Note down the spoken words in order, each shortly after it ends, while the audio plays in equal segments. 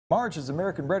March is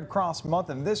American Red Cross Month,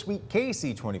 and this week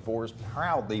KSEE24 is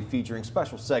proudly featuring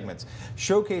special segments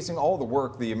showcasing all the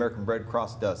work the American Red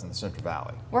Cross does in the Central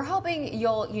Valley. We're hoping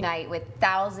you'll unite with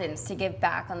thousands to give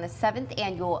back on the 7th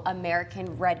annual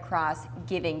American Red Cross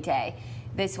Giving Day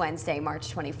this Wednesday,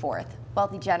 March 24th.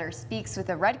 Wealthy Jenner speaks with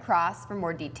the Red Cross for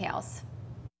more details.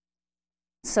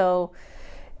 So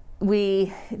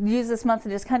we use this month to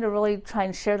just kind of really try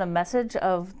and share the message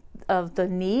of the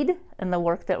need and the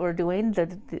work that we're doing,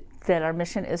 that our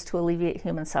mission is to alleviate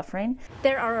human suffering.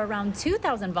 There are around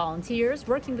 2,000 volunteers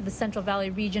working with the Central Valley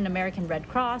Region American Red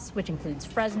Cross, which includes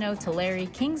Fresno, Tulare,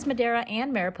 Kings, Madera,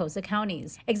 and Mariposa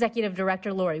counties. Executive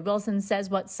Director Lori Wilson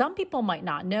says what some people might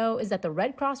not know is that the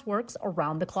Red Cross works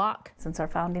around the clock. Since our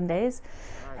founding days,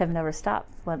 have never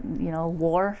stopped.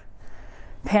 War,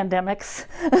 pandemics,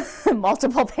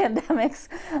 multiple pandemics,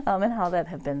 and how that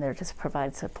have been there to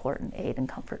provide support and aid and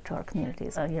comfort to our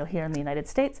communities. Here in the United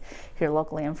States, here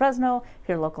locally in Fresno,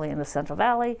 here locally in the Central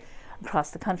Valley,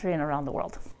 across the country and around the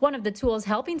world. One of the tools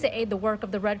helping to aid the work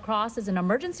of the Red Cross is an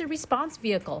emergency response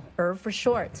vehicle, ERV for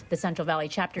short. The Central Valley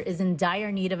chapter is in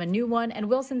dire need of a new one, and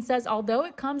Wilson says although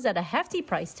it comes at a hefty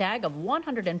price tag of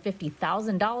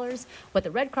 $150,000, what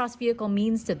the Red Cross vehicle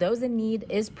means to those in need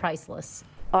is priceless.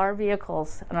 Our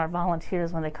vehicles and our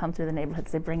volunteers, when they come through the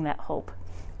neighborhoods, they bring that hope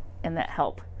and that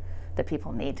help that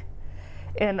people need.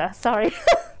 And sorry,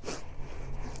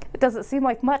 it doesn't seem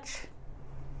like much.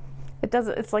 It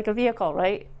doesn't. It's like a vehicle,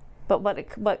 right? But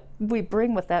what we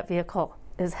bring with that vehicle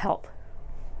is help.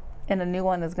 And a new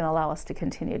one is going to allow us to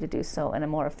continue to do so in a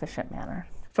more efficient manner.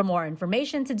 For more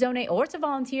information, to donate or to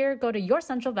volunteer, go to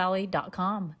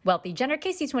yourcentralvalley.com. Wealthy Jenner,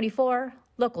 KSEE24,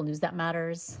 local news that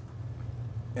matters.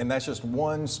 And that's just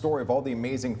one story of all the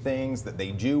amazing things that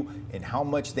they do and how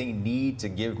much they need to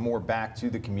give more back to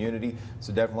the community.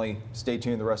 So definitely stay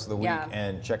tuned the rest of the week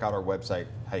and check out our website,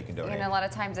 how you can donate. And a lot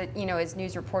of times, as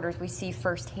news reporters, we see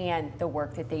firsthand the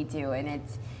work that they do, and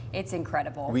it's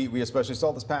incredible. We especially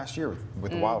saw this past year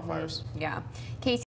with the wildfires. Yeah.